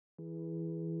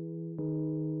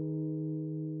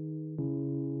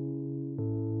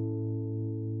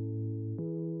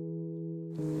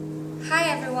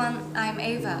everyone, I'm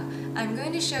Ava. I'm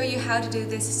going to show you how to do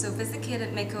this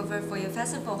sophisticated makeover for your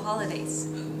festival holidays.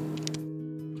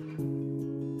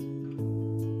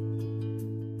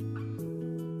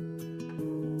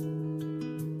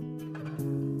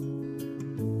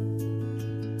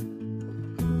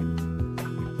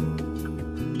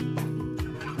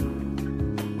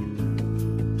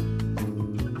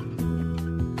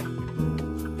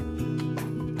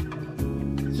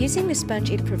 Using the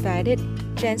sponge it provided,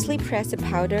 gently press the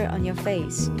powder on your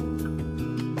face.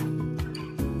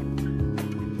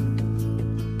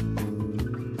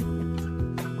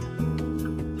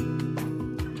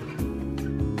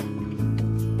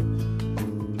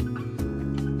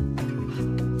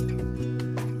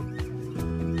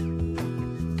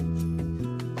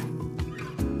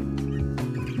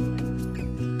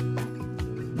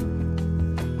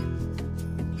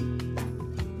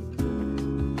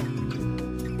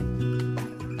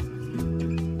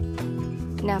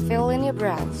 Now fill in your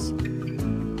brows.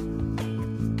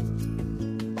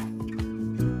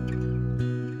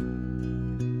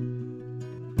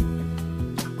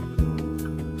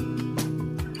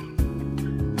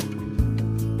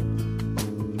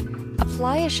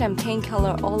 Apply a champagne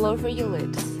color all over your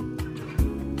lips.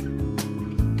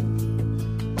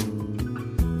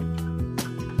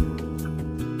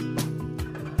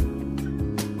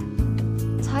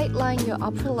 Tight line your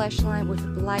upper lash line with a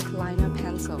black liner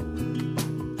pencil.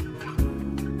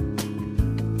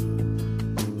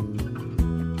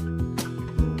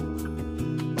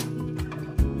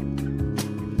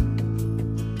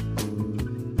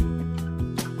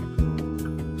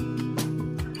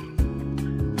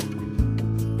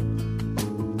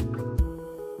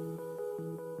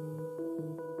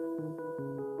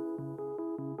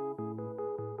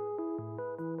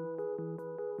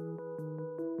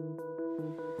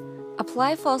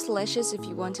 Apply false lashes if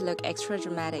you want to look extra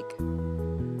dramatic.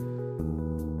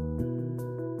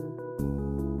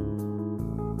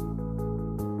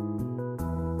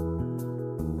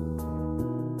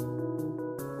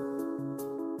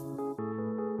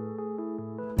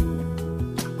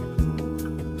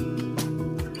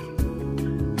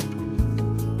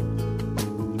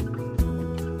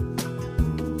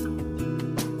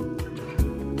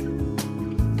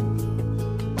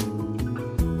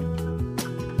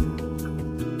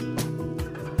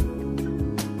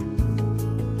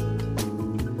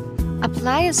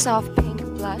 Apply a soft pink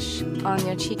blush on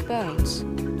your cheekbones.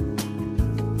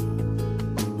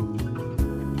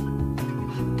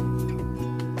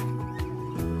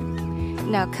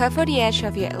 Now cover the edge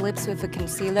of your lips with a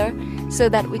concealer so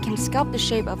that we can sculpt the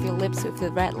shape of your lips with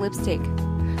the red lipstick.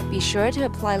 Be sure to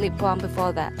apply lip balm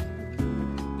before that.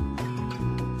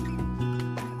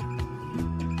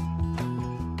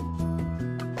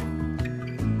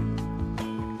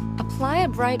 Apply a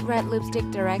bright red lipstick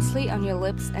directly on your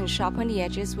lips and sharpen the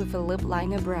edges with a lip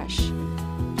liner brush.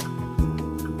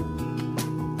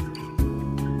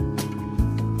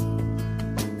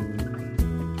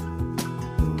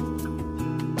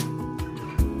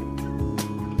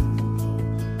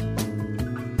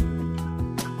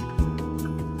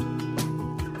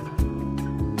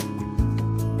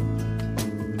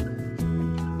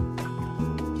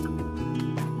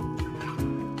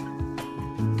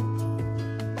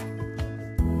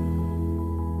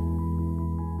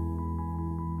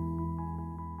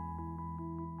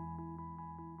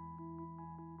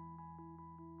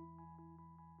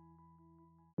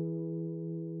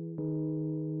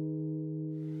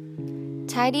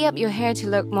 Tidy up your hair to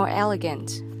look more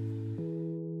elegant.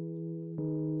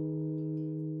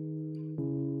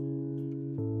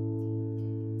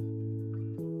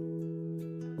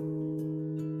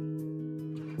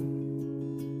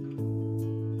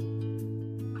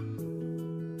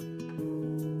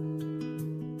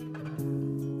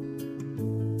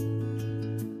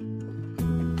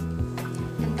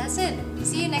 And that's it.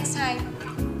 See you next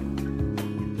time.